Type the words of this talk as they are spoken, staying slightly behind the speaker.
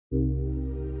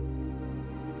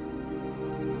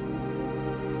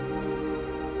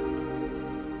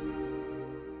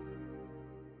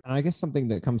I guess something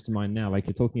that comes to mind now, like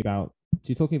you're talking about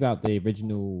the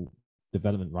original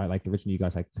development, right? Like originally you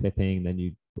guys had clipping, then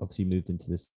you obviously moved into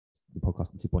this the podcast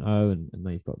 2.0, and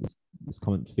now you've got this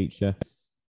comment feature.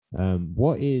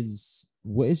 What is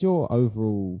your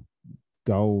overall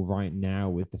goal right now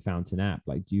with the Fountain app?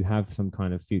 Like, do you have some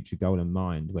kind of future goal in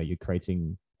mind where you're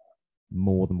creating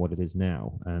more than what it is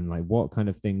now? And like, what kind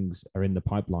of things are in the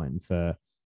pipeline for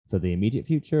the immediate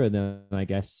future? And then I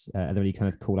guess, are there any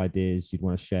kind of cool ideas you'd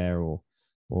want to share, or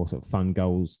sort of fun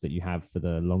goals that you have for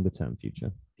the longer term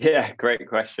future? Yeah, great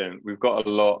question. We've got a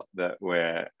lot that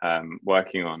we're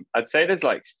working on. I'd say there's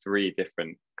like three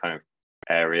different kind of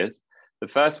areas. The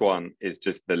first one is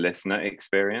just the listener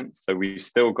experience. So we've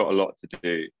still got a lot to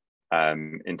do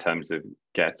in terms of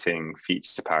getting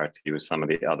feature parity with some of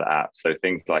the other apps. So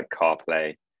things like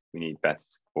CarPlay, we need better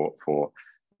support for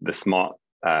the smart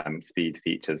speed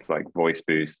features like voice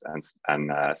boost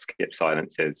and skip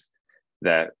silences.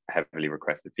 They're heavily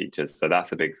requested features. So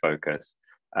that's a big focus.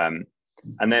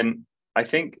 And then I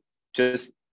think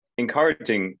just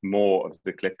encouraging more of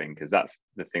the clipping, because that's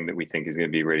the thing that we think is going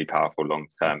to be really powerful long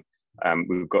term.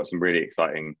 We've got some really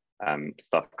exciting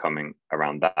stuff coming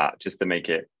around that, just to make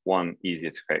it, one,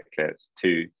 easier to create clips,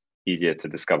 two, easier to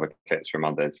discover clips from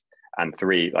others, and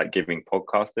three, like giving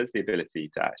podcasters the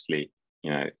ability to actually,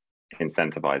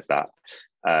 incentivize that.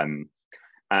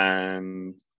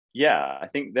 And yeah, I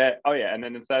think that, oh yeah, and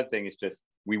then the third thing is just,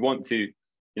 we want to,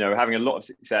 we're having a lot of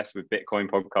success with Bitcoin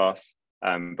podcasts,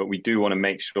 but we do want to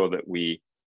make sure that we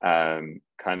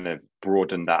kind of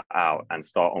broaden that out and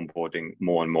start onboarding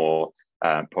more and more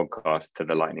podcasts to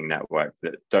the Lightning Network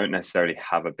that don't necessarily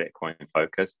have a Bitcoin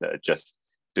focus, that are just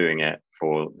doing it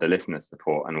for the listener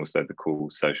support and also the cool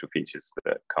social features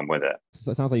that come with it.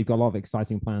 So it sounds like you've got a lot of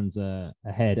exciting plans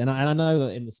ahead. And I know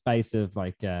that in the space of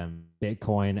like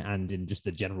Bitcoin and in just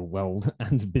the general world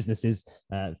and businesses,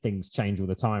 things change all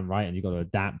the time, right? And you've got to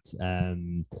adapt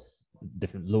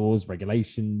different laws,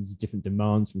 regulations, different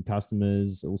demands from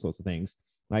customers, all sorts of things.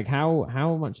 Like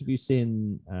how much have you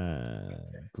seen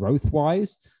growth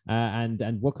wise,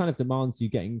 and what kind of demands are you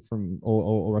getting from,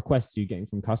 or requests are you getting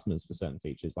from customers for certain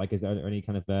features? Like, is there any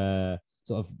kind of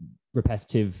sort of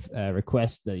repetitive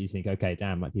request that you think, okay,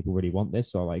 damn, like people really want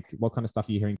this? Or like, what kind of stuff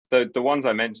are you hearing? So the ones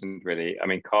I mentioned, really, I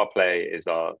mean, CarPlay is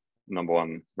our number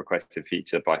one requested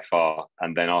feature by far,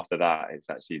 and then after that, it's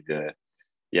actually the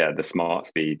smart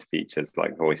speed features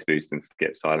like voice boost and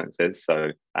skip silences.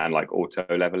 So, and like auto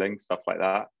leveling, stuff like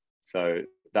that. So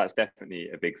that's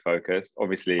definitely a big focus.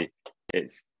 Obviously,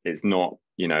 it's not,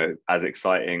 as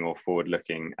exciting or forward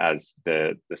looking as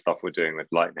the stuff we're doing with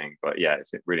Lightning, but yeah,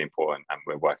 it's really important and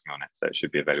we're working on it. So it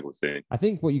should be available soon. I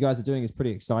think what you guys are doing is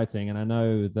pretty exciting. And I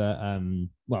know that,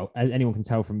 well, anyone can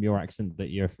tell from your accent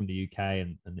that you're from the UK,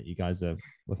 and that you guys are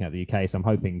looking at the UK. So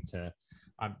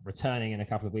I'm returning in a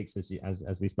couple of weeks,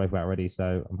 as we spoke about already.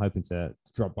 So I'm hoping to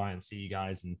drop by and see you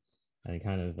guys and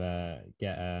kind of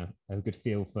get a good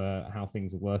feel for how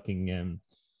things are working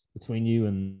between you,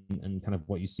 and kind of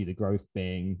what you see the growth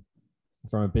being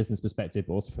from a business perspective,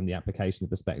 but also from the application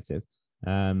perspective.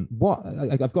 I've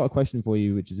got a question for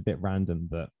you, which is a bit random,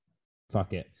 but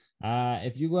fuck it.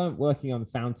 If you weren't working on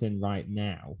Fountain right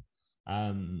now,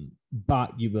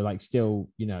 but you were like still,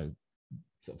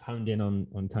 sort of honed in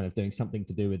on kind of doing something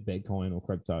to do with Bitcoin or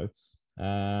crypto,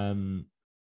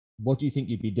 what do you think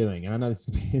you'd be doing? And I know this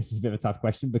is a bit of a tough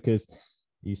question, because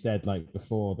you said like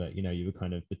before that, you were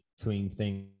kind of between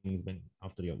things when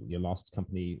after your last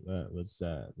company was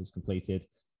completed.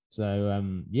 So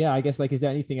yeah, I guess, like, is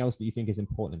there anything else that you think is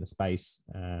important in the space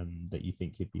that you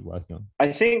think you'd be working on?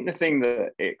 I think the thing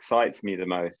that excites me the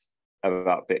most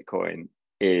about Bitcoin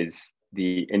is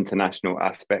the international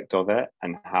aspect of it,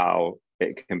 and how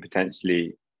it can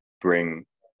potentially bring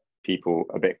people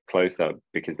a bit closer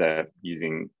because they're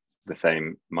using the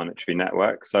same monetary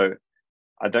network. So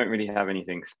I don't really have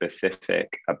anything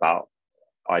specific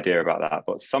idea about that,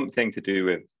 but something to do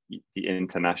with the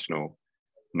international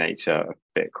nature of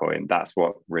Bitcoin. That's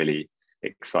what really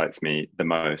excites me the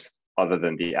most, other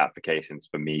than the applications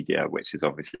for media, which is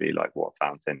obviously like what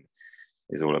Fountain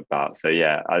is all about. So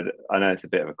yeah, I know it's a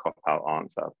bit of a cop-out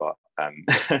answer, but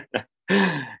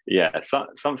yeah,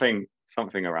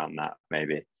 something around that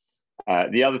maybe.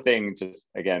 The other thing, just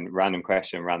again, random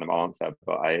question, random answer,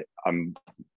 but I'm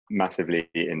massively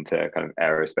into kind of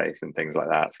aerospace and things like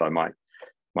that. So I might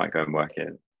go and work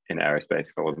in aerospace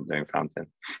if I wasn't doing Fountain.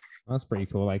 That's pretty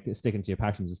cool. Like sticking to your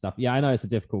passions and stuff. Yeah, I know it's a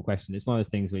difficult question. It's one of those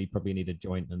things where you probably need a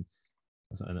joint and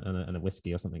a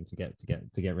whiskey or something to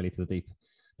get really to the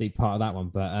deep part of that one.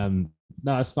 But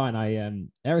no, it's fine.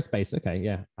 Aerospace. Okay,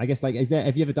 yeah. I guess, like,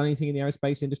 have you ever done anything in the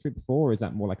aerospace industry before, or is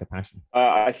that more like a passion?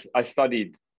 I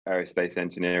studied aerospace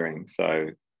engineering. So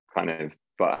kind of,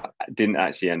 but didn't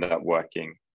actually end up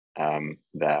working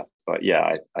there. But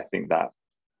yeah, I think that,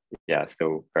 yeah,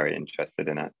 still very interested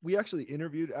in it. We actually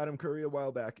interviewed Adam Curry a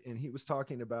while back, and he was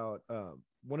talking about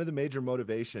one of the major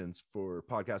motivations for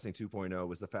podcasting 2.0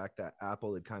 was the fact that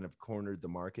Apple had kind of cornered the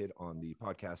market on the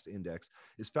podcast index.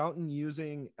 Is Fountain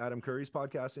using Adam Curry's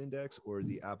podcast index or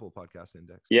the Apple podcast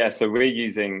index? Yeah, so we're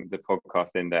using the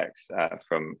podcast index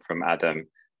from Adam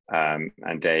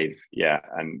and Dave. Yeah,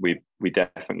 and we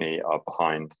definitely are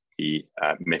behind the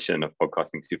mission of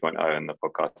podcasting 2.0 and the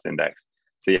podcast index.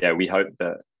 So yeah, we hope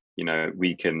that, you know,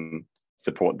 we can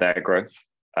support their growth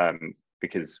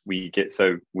because we give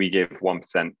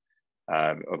 1%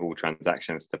 of all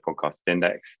transactions to podcast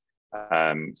index.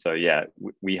 So yeah,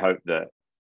 we hope that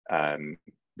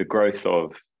the growth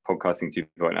of podcasting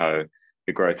 2.0,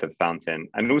 the growth of Fountain,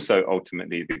 and also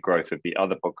ultimately the growth of the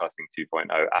other podcasting 2.0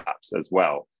 apps as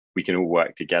well, we can all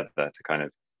work together to kind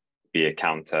of be a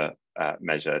counter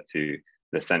measure to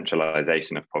the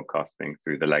centralization of podcasting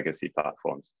through the legacy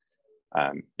platforms.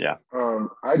 Yeah.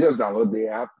 I just downloaded the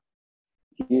app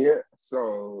here,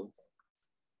 so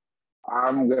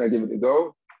I'm gonna give it a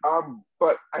go.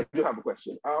 But I do have a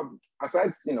question.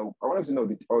 Aside, I wanted to know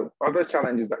the other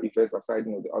challenges that you face aside,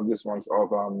 the obvious ones of,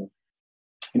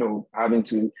 having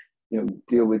to,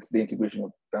 deal with the integration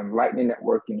of Lightning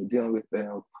Network, dealing with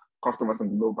customers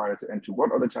and the low barrier to entry.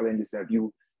 What other challenges have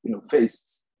you,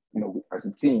 faced, as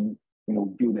a team,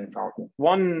 building Fountain?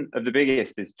 One of the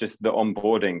biggest is just the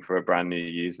onboarding for a brand new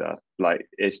user. Like,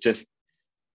 it's just,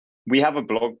 we have a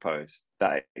blog post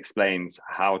that explains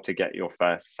how to get your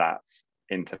first sats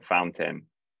into Fountain.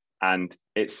 And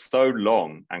it's so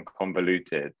long and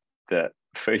convoluted that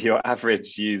for your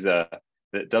average user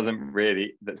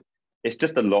it's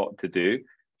just a lot to do.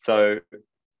 So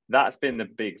that's been the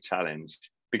big challenge,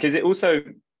 because it also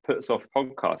puts off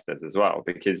podcasters as well,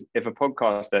 because if a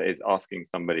podcaster is asking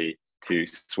somebody to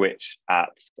switch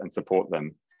apps and support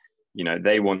them,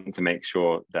 they want to make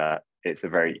sure that it's a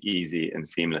very easy and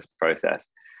seamless process.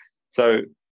 So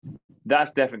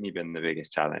that's definitely been the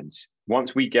biggest challenge.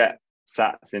 Once we get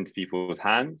sats into people's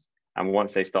hands and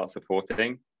once they start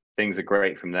supporting, things are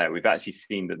great from there. We've actually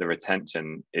seen that the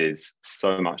retention is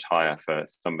so much higher for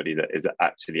somebody that is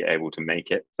actually able to make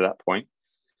it to that point.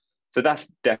 So that's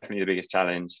definitely the biggest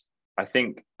challenge. I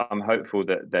think I'm hopeful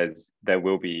that there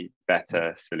will be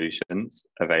better solutions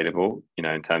available,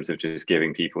 in terms of just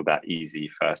giving people that easy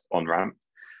first on-ramp.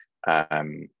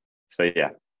 So yeah,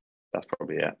 that's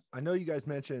probably it. I know you guys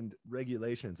mentioned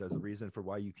regulations as a reason for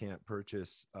why you can't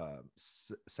purchase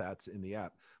sats in the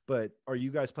app, but are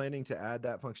you guys planning to add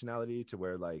that functionality to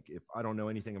where, like, if I don't know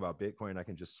anything about Bitcoin, I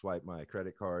can just swipe my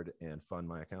credit card and fund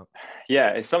my account? Yeah,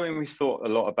 it's something we thought a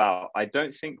lot about. I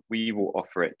don't think we will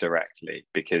offer it directly,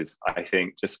 because I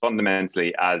think just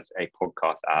fundamentally as a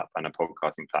podcast app and a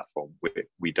podcasting platform,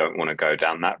 we don't want to go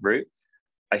down that route.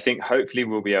 I think hopefully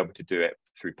we'll be able to do it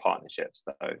through partnerships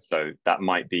though. So that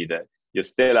might be that you're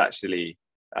still actually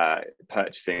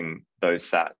purchasing those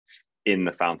sats in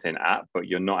the Fountain app, but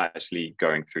you're not actually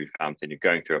going through Fountain, you're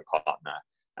going through a partner.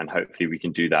 And hopefully we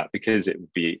can do that, because it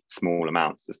would be small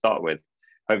amounts to start with.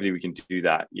 Hopefully we can do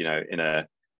that, in a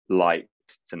light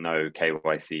to no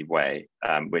KYC way,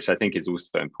 which I think is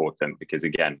also important, because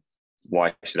again,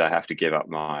 why should I have to give up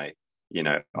my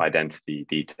identity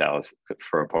details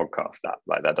for a podcast app?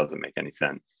 Like, that doesn't make any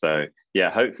sense. So yeah,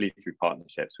 hopefully through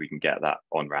partnerships we can get that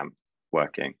on-ramp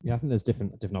working. Yeah, I think there's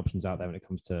different options out there when it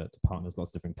comes to partners. Lots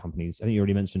of different companies. I think you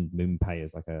already mentioned MoonPay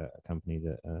as like a company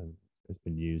that has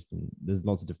been used, and there's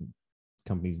lots of different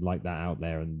companies like that out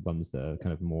there, and ones that are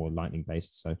kind of more Lightning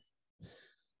based. So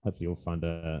hopefully you'll find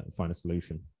a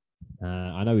solution.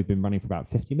 I know we've been running for about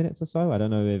 50 minutes or so. I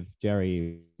don't know if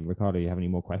Jerry, Ricardo, you have any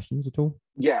more questions at all?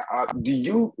 Yeah. Do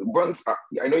you once?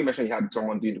 I know you mentioned you had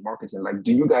someone doing the marketing. Like,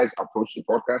 do you guys approach the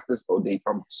podcasters, or they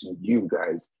come to you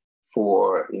guys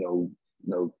for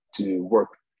to work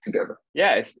together?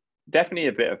 Yeah, it's definitely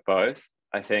a bit of both.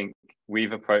 I think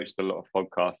we've approached a lot of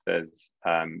podcasters,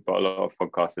 but a lot of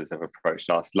podcasters have approached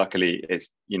us. Luckily, it's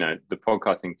the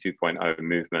podcasting 2.0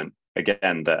 movement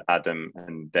again that Adam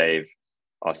and Dave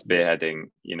are spearheading.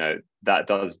 That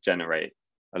does generate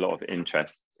a lot of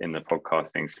interest in the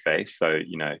podcasting space. So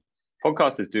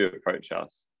podcasters do approach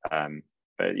us.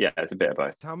 But yeah, it's a bit of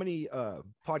both. How many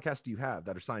podcasts do you have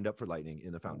that are signed up for Lightning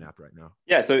in the Fountain app right now?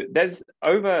 Yeah, so there's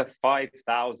over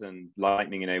 5,000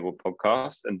 Lightning enabled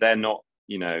podcasts, and they're not,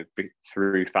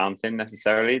 through Fountain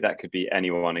necessarily. That could be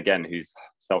anyone, again, who's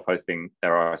self-hosting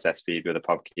their RSS feed with a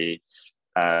pub key.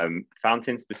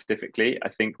 Fountain specifically, I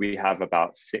think we have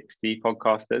about 60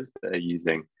 podcasters that are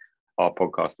using our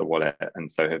podcaster wallet,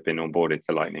 and so have been onboarded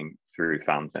to Lightning through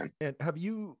Fountain. And have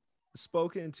you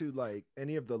spoken to like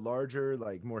any of the larger,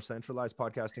 like more centralized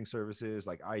podcasting services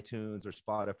like iTunes or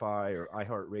Spotify or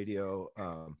iHeartRadio?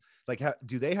 Like,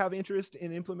 do they have interest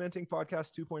in implementing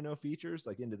Podcast 2.0 features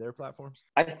like into their platforms?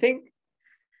 I think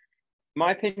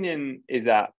my opinion is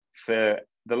that for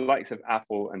the likes of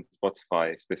Apple and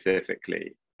Spotify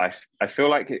specifically, I feel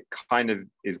like it kind of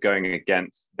is going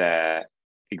against their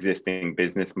existing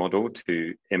business model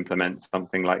to implement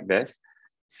something like this.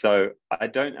 So I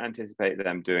don't anticipate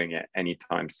them doing it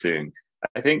anytime soon.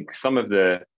 I think some of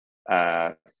the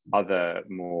other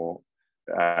more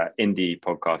indie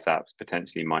podcast apps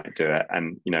potentially might do it,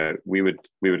 and we would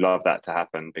love that to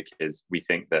happen, because we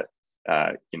think that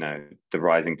the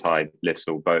rising tide lifts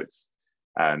all boats,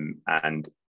 and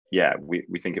yeah,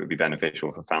 we think it would be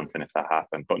beneficial for Fountain if that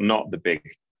happened, but not the big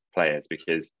players,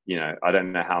 because I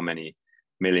don't know how many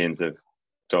millions of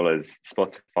dollars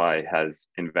Spotify has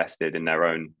invested in their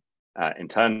own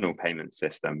internal payment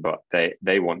system, but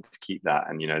they want to keep that,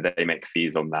 and they make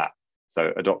fees on that.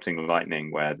 So adopting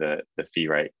Lightning, where the fee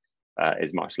rate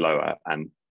is much lower and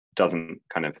doesn't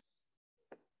kind of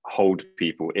hold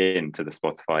people into the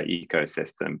Spotify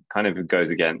ecosystem, kind of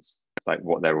goes against like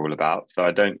what they're all about. So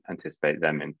I don't anticipate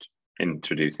them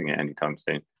introducing it anytime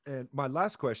soon. And my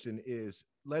last question is,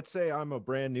 let's say I'm a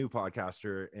brand new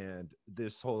podcaster and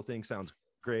this whole thing sounds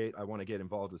great. I want to get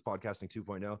involved with podcasting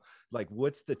 2.0. Like,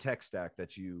 what's the tech stack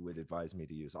that you would advise me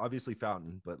to use? Obviously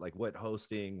Fountain, but like what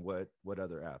hosting, what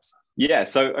other apps? Yeah,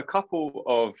 so a couple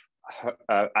of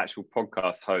actual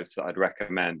podcast hosts that I'd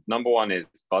recommend. Number one is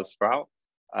Buzzsprout.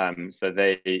 So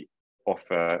they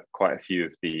offer quite a few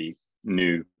of the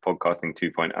new podcasting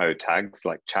 2.0 tags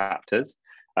like chapters.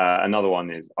 Another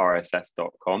one is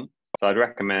rss.com. So I'd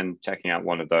recommend checking out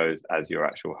one of those as your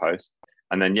actual host.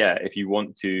 And then, yeah, if you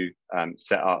want to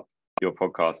set up your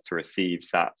podcast to receive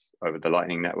sats over the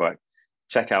Lightning Network,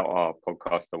 check out our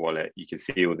podcaster wallet. You can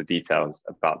see all the details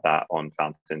about that on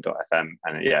fountain.fm.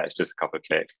 And yeah, it's just a couple of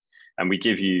clicks. And we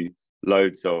give you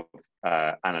loads of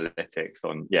analytics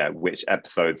on, which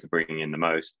episodes are bringing in the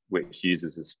most, which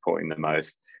users are supporting the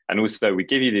most. And also we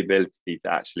give you the ability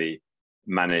to actually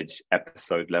manage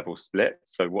episode level split.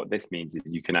 So what this means is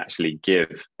you can actually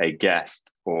give a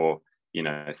guest or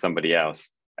somebody else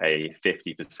a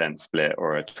 50% split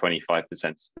or a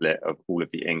 25% split of all of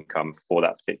the income for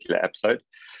that particular episode,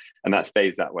 and that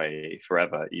stays that way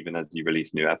forever, even as you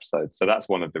release new episodes. So that's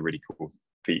one of the really cool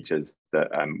features that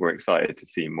we're excited to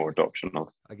see more adoption of.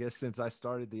 I guess since I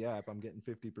started the app, I'm getting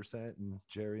 50% and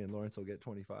Jerry and Lawrence will get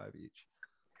 25 each.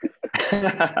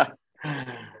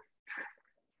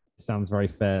 Sounds very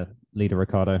fair, leader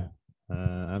Ricardo.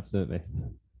 Absolutely.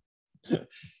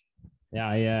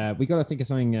 Yeah, we got to think of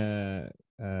something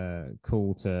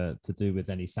cool to do with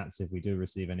any sats if we do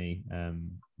receive any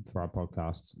for our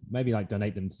podcast. Maybe like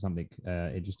donate them to something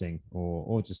interesting,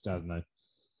 or just, I don't know,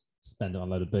 spend it on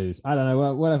a load of booze. I don't know.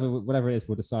 Well, whatever it is,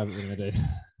 we'll decide what we're gonna do.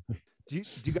 Do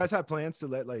you guys have plans to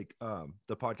let like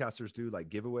the podcasters do like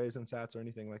giveaways and sats or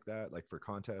anything like that, like for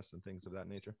contests and things of that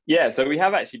nature? Yeah, so we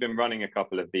have actually been running a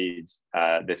couple of these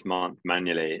this month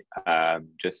manually,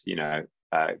 just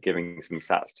giving some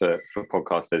sats for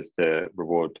podcasters to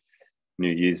reward new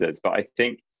users. But I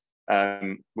think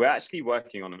we're actually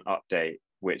working on an update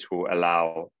which will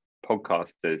allow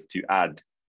podcasters to add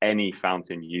any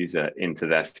Fountain user into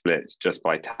their splits just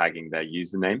by tagging their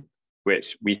username,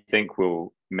 which we think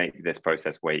will make this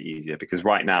process way easier. Because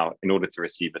right now, in order to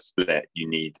receive a split, you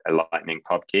need a Lightning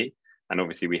pub key. And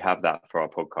obviously we have that for our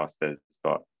podcasters,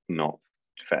 but not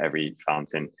for every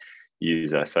Fountain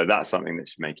user. So that's something that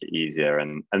should make it easier.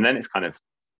 And then it's kind of,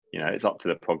 it's up to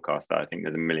the podcaster. I think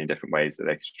there's a million different ways that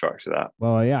they can structure that.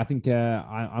 Well, yeah, I think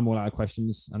I'm all out of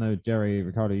questions. I know Jerry,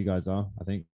 Ricardo, you guys are, I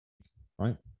think,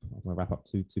 right? I don't want to wrap up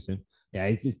too soon. Yeah,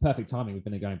 it's perfect timing. We've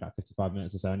been going about 55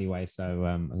 minutes or so anyway, so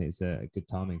I think it's a good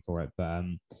timing for it. But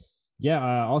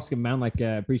Oscar, man, like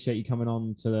appreciate you coming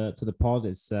on to the pod.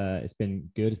 It's been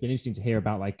good. It's been interesting to hear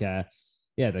about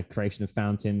the creation of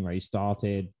Fountain, where you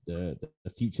started, the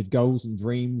future goals and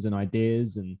dreams and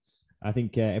ideas. And I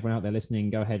think everyone out there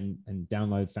listening, go ahead and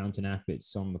download Fountain app.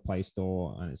 It's on the Play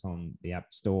Store and it's on the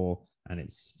App Store, and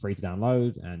it's free to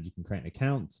download, and you can create an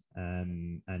account.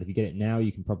 And if you get it now,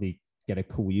 you can probably get a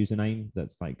cool username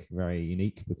that's like very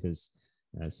unique, because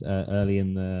it's early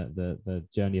in the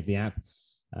journey of the app.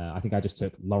 I think I just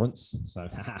took Lawrence, so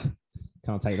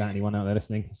Can't take that, anyone out there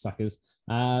listening, suckers.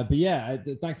 But yeah,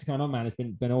 thanks for coming on, man. It's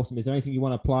been awesome. Is there anything you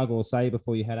want to plug or say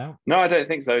before you head out? No, I don't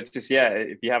think so. Just, yeah,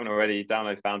 if you haven't already,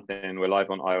 download Fountain. We're live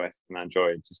on iOS and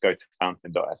Android. Just go to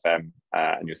fountain.fm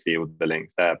and you'll see all the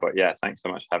links there. But yeah, thanks so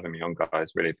much for having me on,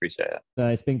 guys. Really appreciate it.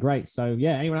 It's been great. So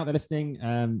yeah, anyone out there listening,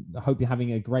 I hope you're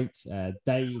having a great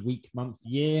day, week, month,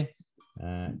 year.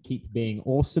 Keep being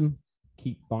awesome.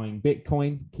 Keep buying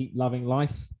Bitcoin. Keep loving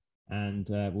life. And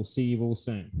we'll see you all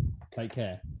soon. Take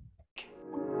care.